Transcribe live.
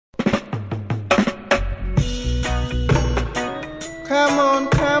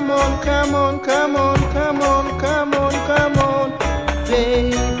on, come on, come on, come on, come on, come on,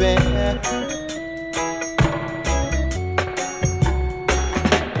 baby.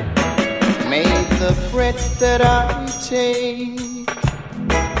 May the breath that I take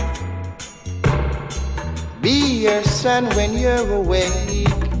be your sun when you're awake.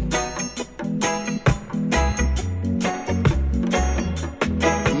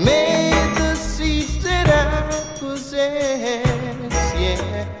 May the seeds that I possess,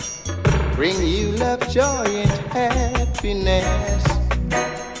 yeah, bring you love, joy, and happiness.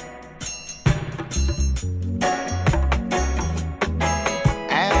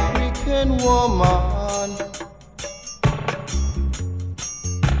 African woman,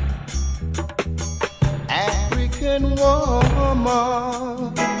 African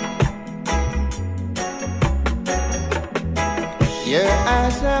woman, your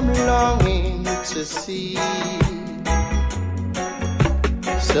eyes I'm longing to see.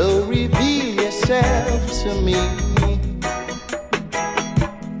 So reveal yourself to me.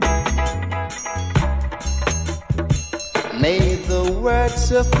 May the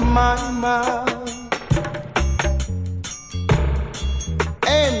words of my mouth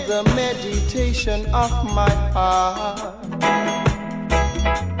and the meditation of my heart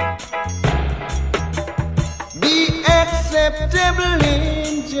be acceptable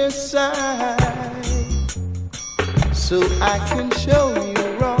in your sight, so I can show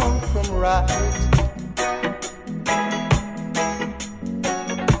you wrong from right.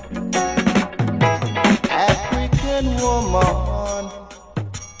 African woman,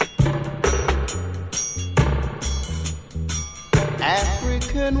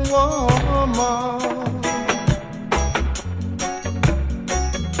 African woman,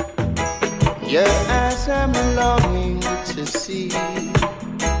 your eyes I'm longing to see.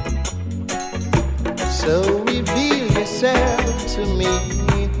 So reveal yourself to me.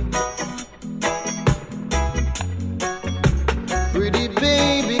 Pretty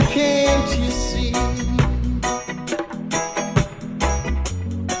baby, can't you see?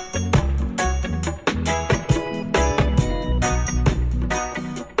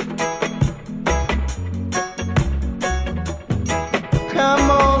 Come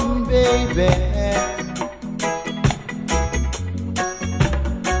on, baby.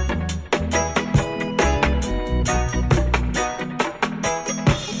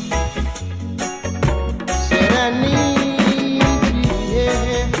 Said I need you,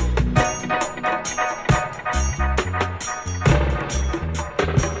 yeah.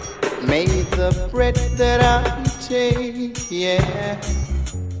 May the breath that I take, yeah,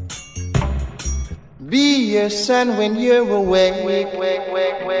 be your sun when you're away.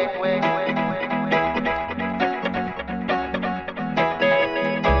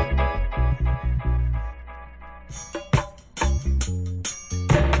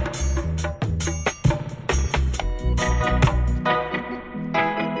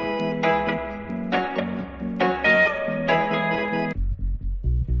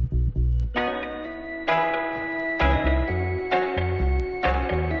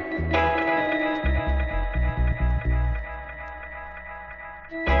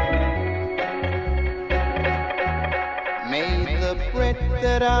 May the breath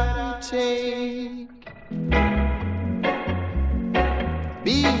that I take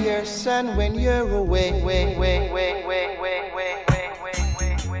be your sun when you're away.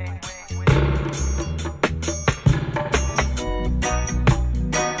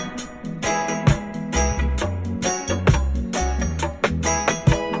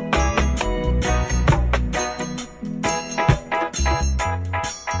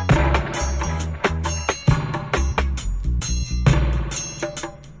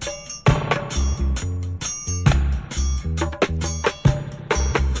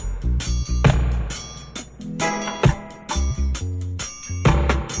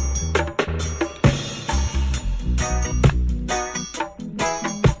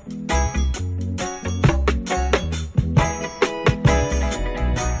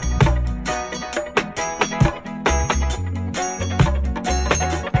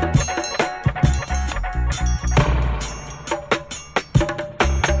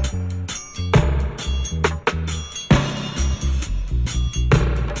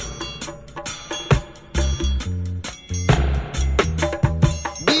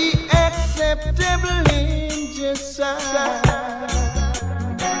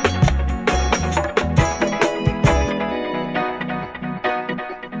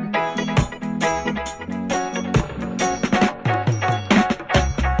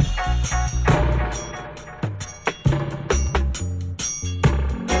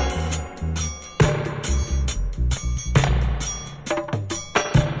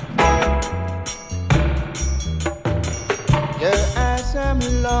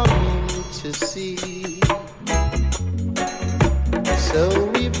 see. So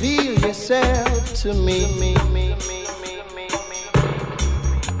reveal yourself to me.